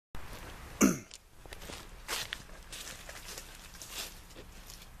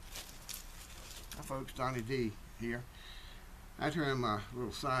folks, Donnie D here. Out here in my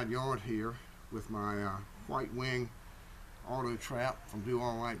little side yard here with my white wing auto trap from Do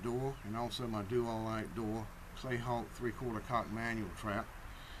All Outdoor, and also my Do All Outdoor Clayhawk 3/4 cock manual trap.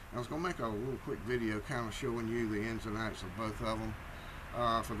 And I was going to make a little quick video kind of showing you the ins and outs of both of them.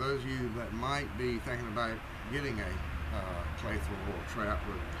 For those of you that might be thinking about getting a clay thrower or trap,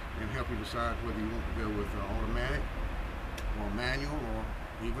 and help you decide whether you want to go with automatic or manual or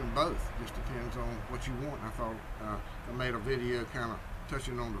even both. Just depends on what you want. I thought I made a video kind of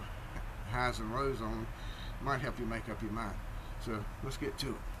touching on the highs and lows on them. Might help you make up your mind. So let's get to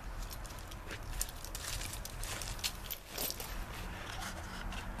it.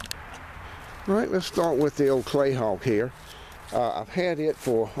 All right, let's start with the old Clayhawk here. I've had it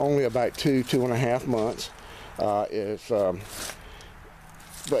for only about two and a half months. But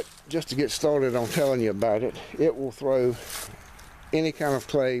just to get started on telling you about it, it will throw any kind of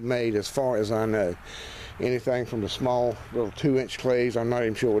clay made as far as I know. Anything from the small little 2-inch clays, I'm not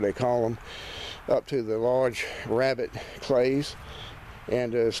even sure what they call them, up to the large rabbit clays,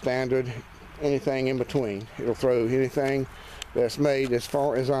 and standard, anything in between. It'll throw anything that's made as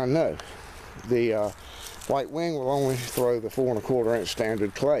far as I know. The white wing will only throw the 4 1/4 inch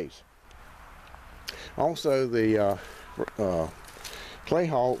standard clays. Also, the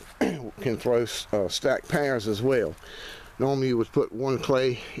Clayhawk can throw stacked pairs as well. Normally you would put one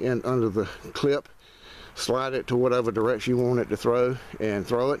clay in under the clip, slide it to whatever direction you want it to throw, and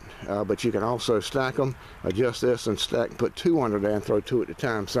throw it. But you can also stack them, adjust this and stack, put 2 under there and throw 2 at a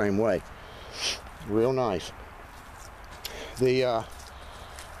time, same way. Real nice. The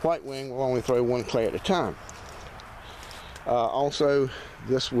white wing will only throw 1 clay at a time. Also,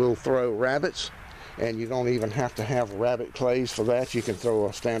 this will throw rabbits, and you don't even have to have rabbit clays for that. You can throw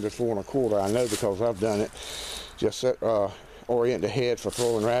a standard 4 1/4. I know because I've done it. Just set, orient the head for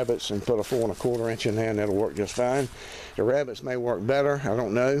throwing rabbits and put a 4 1/4 inch in there, and it'll work just fine. The rabbits may work better, I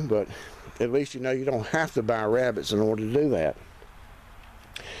don't know, but at least you know you don't have to buy rabbits in order to do that.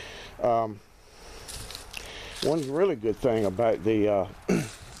 One really good thing about the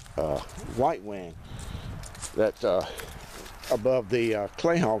white wing that above the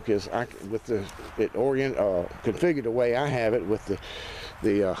Clayhawk is configured the way I have it with the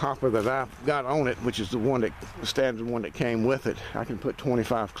hopper that I've got on it, which is the standard one that came with it. I can put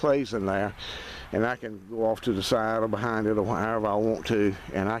 25 clays in there, and I can go off to the side or behind it or however I want to,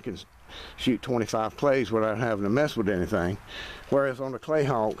 and I can shoot 25 clays without having to mess with anything. Whereas on the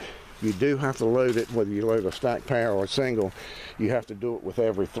Clayhawk, you do have to load it, whether you load a stacked pair or a single, you have to do it with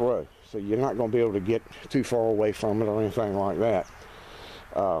every throw. So you're not going to be able to get too far away from it or anything like that.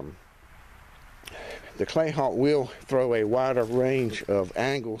 The Clayhawk will throw a wider range of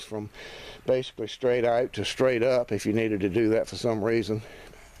angles from basically straight out to straight up if you needed to do that for some reason.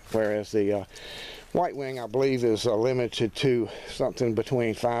 Whereas the white wing, I believe, is limited to something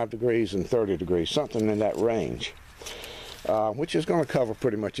between 5 degrees and 30 degrees, something in that range. Which is going to cover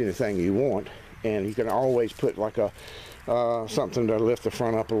pretty much anything you want, and you can always put like a something to lift the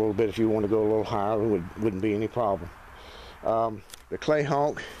front up a little bit if you want to go a little higher. It wouldn't be any problem. The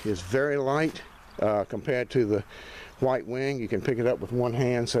Clayhawk is very light compared to the white wing. You can pick it up with one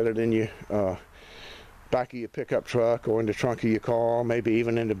hand, set it in your back of your pickup truck or in the trunk of your car, maybe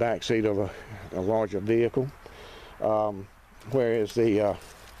even in the back seat of a larger vehicle. Whereas the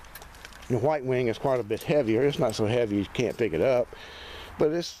white wing is quite a bit heavier. It's not so heavy you can't pick it up,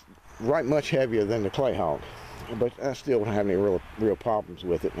 but it's much heavier than the Clayhawk. But I still don't have any real problems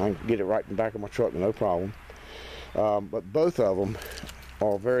with it. I can get it right in the back of my truck, no problem. But both of them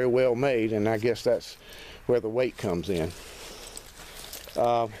are very well made, and I guess that's where the weight comes in.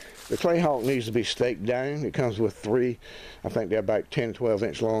 The Clayhawk needs to be staked down. It comes with 3, I think they're about 10, 12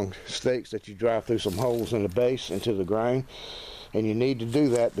 inch long stakes that you drive through some holes in the base into the ground. And you need to do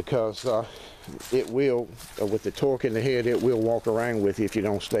that because it will, with the torque in the head, it will walk around with you if you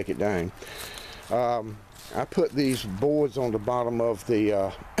don't stake it down. I put these boards on the bottom of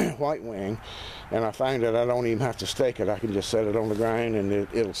the white wing, and I find that I don't even have to stake it. I can just set it on the ground, and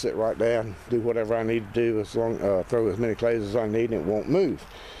it'll sit right there and do whatever I need to do, as long throw as many clays as I need, and it won't move.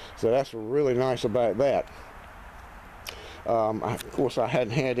 So that's really nice about that. Of course, I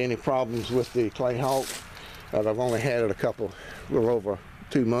hadn't had any problems with the Clayhawk. I've only had it a little over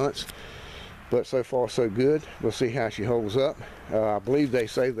 2 months, but so far so good. We'll see how she holds up. I believe they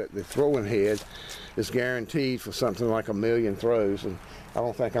say that the throwing head is guaranteed for something like 1,000,000 throws, and I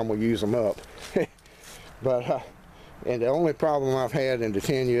don't think I'm going to use them up. But and the only problem I've had in the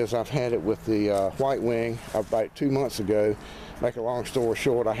 10 years I've had it with the white wing, about 2 months ago, make a long story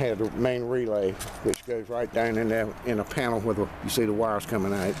short, I had the main relay, which goes right down in there in a panel where you see the wires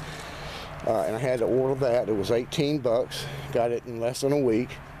coming out. and I had to order that. It was 18 bucks. Got it in less than a week.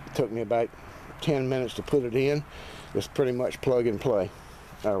 It took me about 10 minutes to put it in. It's pretty much plug and play.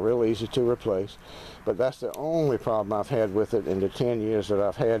 Real easy to replace. But that's the only problem I've had with it in the 10 years that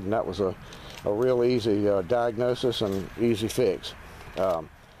I've had, and that was a real easy diagnosis and easy fix.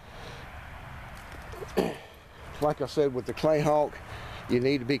 Like I said, with the Clayhawk, you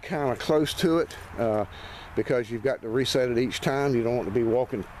need to be kind of close to it because you've got to reset it each time. You don't want to be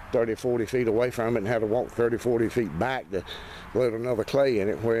walking 30 or 40 feet away from it and have to walk 30 or 40 feet back to load another clay in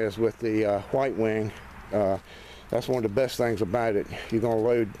it. Whereas with the white wing, that's one of the best things about it. You're going to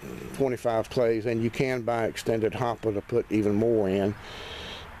load 25 clays, and you can buy extended hopper to put even more in.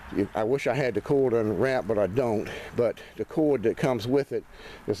 I wish I had the cord and wrap, but I don't. But the cord that comes with it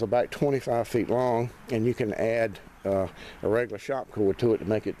is about 25 feet long, and you can add a regular shop cord to it to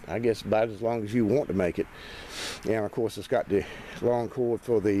make it, I guess, about as long as you want to make it. And of course, it's got the long cord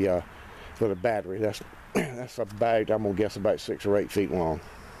for the battery. That's about, I'm gonna guess, about 6 or 8 feet long.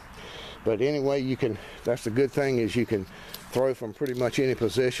 But anyway, you can. That's the good thing, is you can throw from pretty much any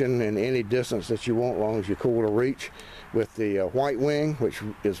position and any distance that you want, as long as your cord will reach. With the white wing, which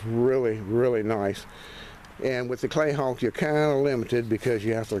is really, really nice. And with the Clayhawk, you're kind of limited because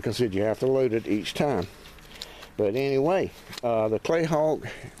you have to consider you have to load it each time. But anyway, the Clayhawk,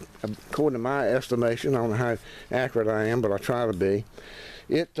 according to my estimation, I don't know how accurate I am, but I try to be.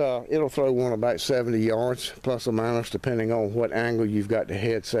 It'll throw one about 70 yards, plus or minus, depending on what angle you've got the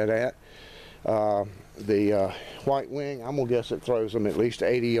head set at. The white wing, I'm gonna guess it throws them at least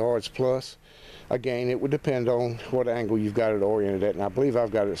 80 yards plus. Again, it would depend on what angle you've got it oriented at, and I believe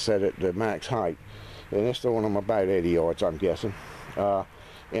I've got it set at the max height, and it's throwing them about 80 yards, I'm guessing.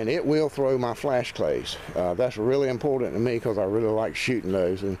 And it will throw my flash clays. That's really important to me because I really like shooting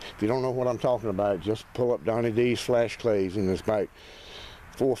those. And if you don't know what I'm talking about, just pull up Donnie D's flash clays, and there's about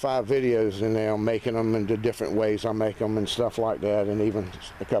 4 or 5 videos in there making them in the different ways I make them and stuff like that, and even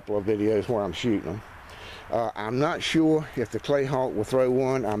a couple of videos where I'm shooting them. I'm not sure if the Clayhawk will throw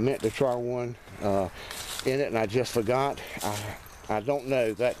one. I meant to try one in it, and I just forgot. I don't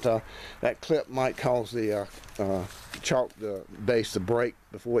know. That clip might cause the chalk, the base, to break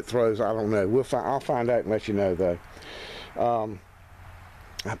before it throws. I don't know. I'll find out and let you know, though.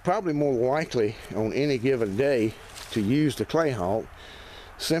 Probably more likely on any given day to use the Clayhawk,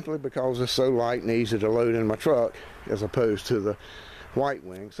 simply because it's so light and easy to load in my truck as opposed to the white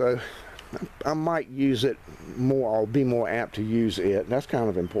wing. So I might use it more. I'll be more apt to use it. That's kind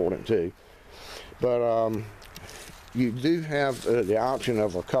of important too. But you do have the option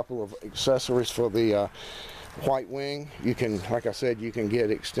of a couple of accessories for the white wing. You can, like I said, you can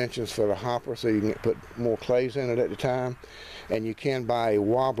get extensions for the hopper so you can put more clays in it at the time. And you can buy a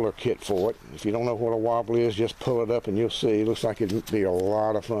wobbler kit for it. If you don't know what a wobbler is, just pull it up and you'll see. It looks like it'd be a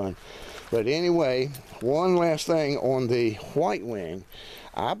lot of fun. But anyway, one last thing on the white wing.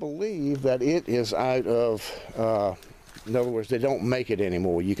 I believe that it is out of, in other words, they don't make it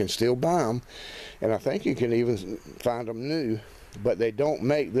anymore. You can still buy them, and I think you can even find them new, but they don't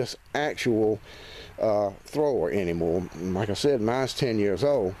make this actual thrower anymore. Like I said, mine's 10 years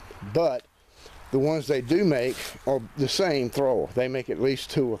old, but the ones they do make are the same thrower. They make at least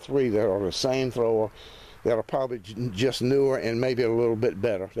 2 or 3 that are the same thrower, that are probably just newer and maybe a little bit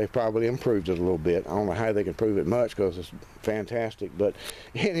better. They've probably improved it a little bit. I don't know how they can prove it much because it's fantastic. But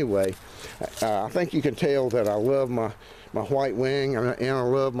anyway, I think you can tell that I love my white wing and I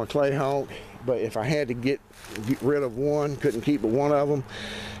love my Clayhawk. But if I had to get rid of one, couldn't keep one of them,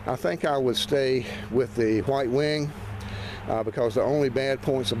 I think I would stay with the white wing because the only bad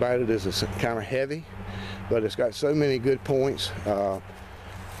points about it is it's kind of heavy, but it's got so many good points.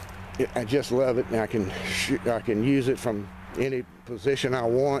 I just love it, and I can use it from any position I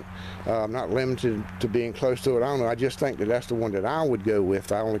want. I'm not limited to being close to it. I don't know. I just think that that's the one that I would go with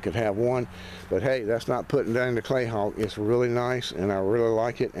if I only could have one. But hey, that's not putting down the Clayhawk. It's really nice, and I really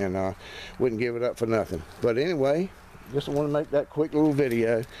like it, and wouldn't give it up for nothing. But anyway, just want to make that quick little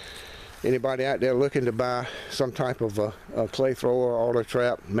video. Anybody out there looking to buy some type of a clay thrower, auto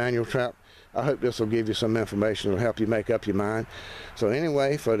trap, manual trap, I hope this will give you some information. It'll help you make up your mind. So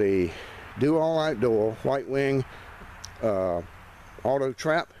anyway, for the Do All Outdoor White Wing auto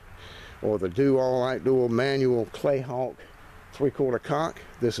trap, or the Do All Outdoor manual Clayhawk 3/4 cock,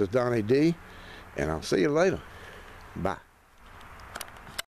 this is Donnie D, and I'll see you later. Bye.